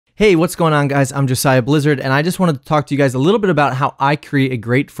Hey, what's going on, guys? I'm Josiah Blizzard, and I just wanted to talk to you guys a little bit about how I create a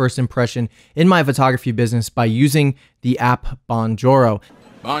great first impression in my photography business by using the app Bonjoro.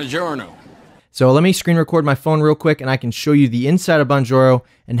 Buongiorno. So let me screen record my phone real quick, and I can show you the inside of Bonjoro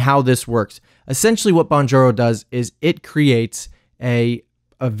and how this works. Essentially, what Bonjoro does is it creates a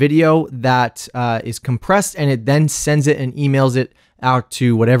video that is compressed, and it then sends it and emails it out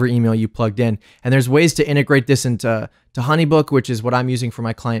to whatever email you plugged in. And there's ways to integrate this into Honeybook, which is what I'm using for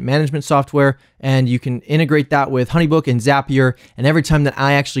my client management software. And you can integrate that with Honeybook and Zapier. And every time that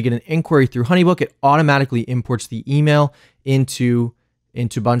I actually get an inquiry through Honeybook, it automatically imports the email into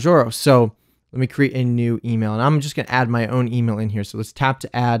Bonjoro. So let me create a new email, and I'm just gonna add my own email in here. So let's tap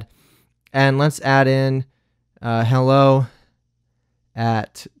to add, and let's add in hello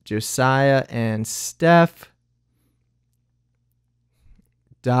at Josiah and Steph.com.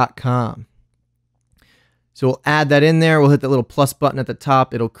 So we'll add that in there. We'll hit that little plus button at the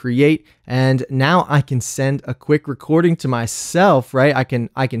top. It'll create, and now I can send a quick recording to myself, right? I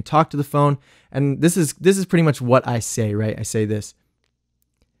can talk to the phone, and this is pretty much what I say, right? I say this.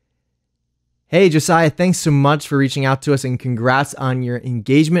 Hey, Josiah, thanks so much for reaching out to us, and congrats on your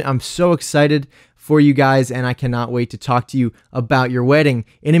engagement. I'm so excited for you guys, and I cannot wait to talk to you about your wedding.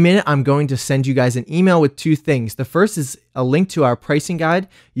 In a minute, I'm going to send you guys an email with two things. The first is a link to our pricing guide.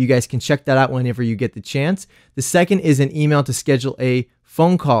 You guys can check that out whenever you get the chance. The second is an email to schedule a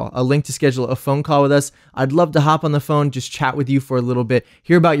phone call, a link to schedule a phone call with us. I'd love to hop on the phone, just chat with you for a little bit,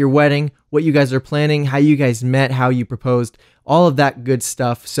 hear about your wedding, what you guys are planning, how you guys met, how you proposed, all of that good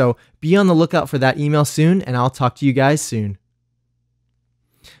stuff. So be on the lookout for that email soon, and I'll talk to you guys soon.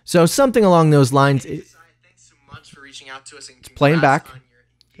 So something along those lines. Thanks so much for reaching out to us. It's playing back.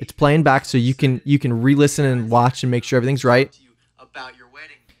 It's playing back, so you can re-listen and watch and make sure everything's right.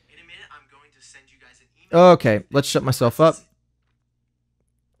 Okay, let's shut myself up.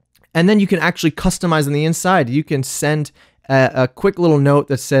 And then you can actually customize on the inside. You can send a quick little note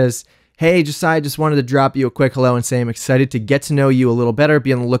that says, hey, Josiah, just wanted to drop you a quick hello and say I'm excited to get to know you a little better.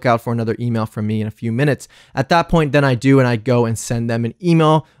 Be on the lookout for another email from me in a few minutes. At that point, then I go and send them an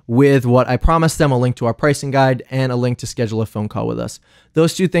email with what I promised them, a link to our pricing guide and a link to schedule a phone call with us.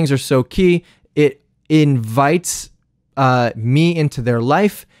 Those two things are so key. It invites me into their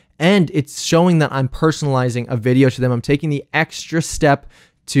life, and it's showing that I'm personalizing a video to them. I'm taking the extra step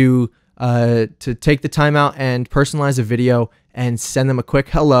to take the time out and personalize a video and send them a quick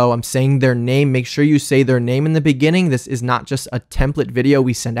hello. I'm saying their name. Make sure you say their name in the beginning. This is not just a template video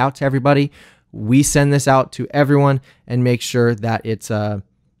we send out to everybody. We send this out to everyone and make sure that it's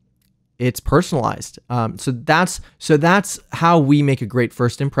personalized. So that's how we make a great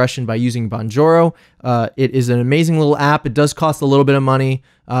first impression, by using Bonjoro. It is an amazing little app. It does cost a little bit of money,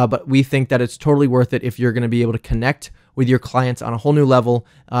 but we think that it's totally worth it if you're going to be able to connect with your clients on a whole new level,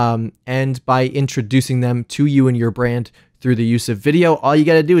 and by introducing them to you and your brand through the use of video. All you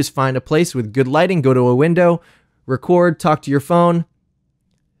got to do is find a place with good lighting, go to a window, record, talk to your phone.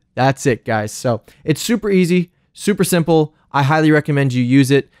 That's it, guys. So it's super easy, super simple. I highly recommend you use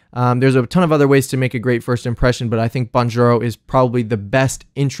it. There's a ton of other ways to make a great first impression, but I think Bonjoro is probably the best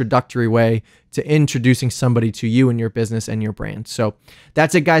introductory way to introducing somebody to you and your business and your brand. So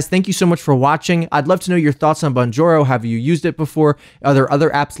that's it, guys. Thank you so much for watching. I'd love to know your thoughts on Bonjoro. Have you used it before? Are there other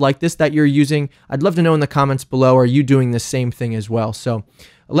apps like this that you're using? I'd love to know in the comments below. Are you doing the same thing as well? So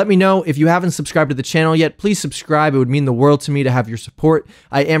let me know. If you haven't subscribed to the channel yet, please subscribe. It would mean the world to me to have your support.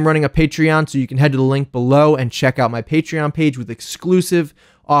 I am running a Patreon, so you can head to the link below and check out my Patreon page with exclusive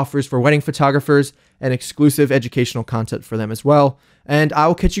offers for wedding photographers and exclusive educational content for them as well. And I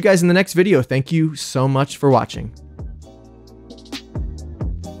will catch you guys in the next video. Thank you so much for watching.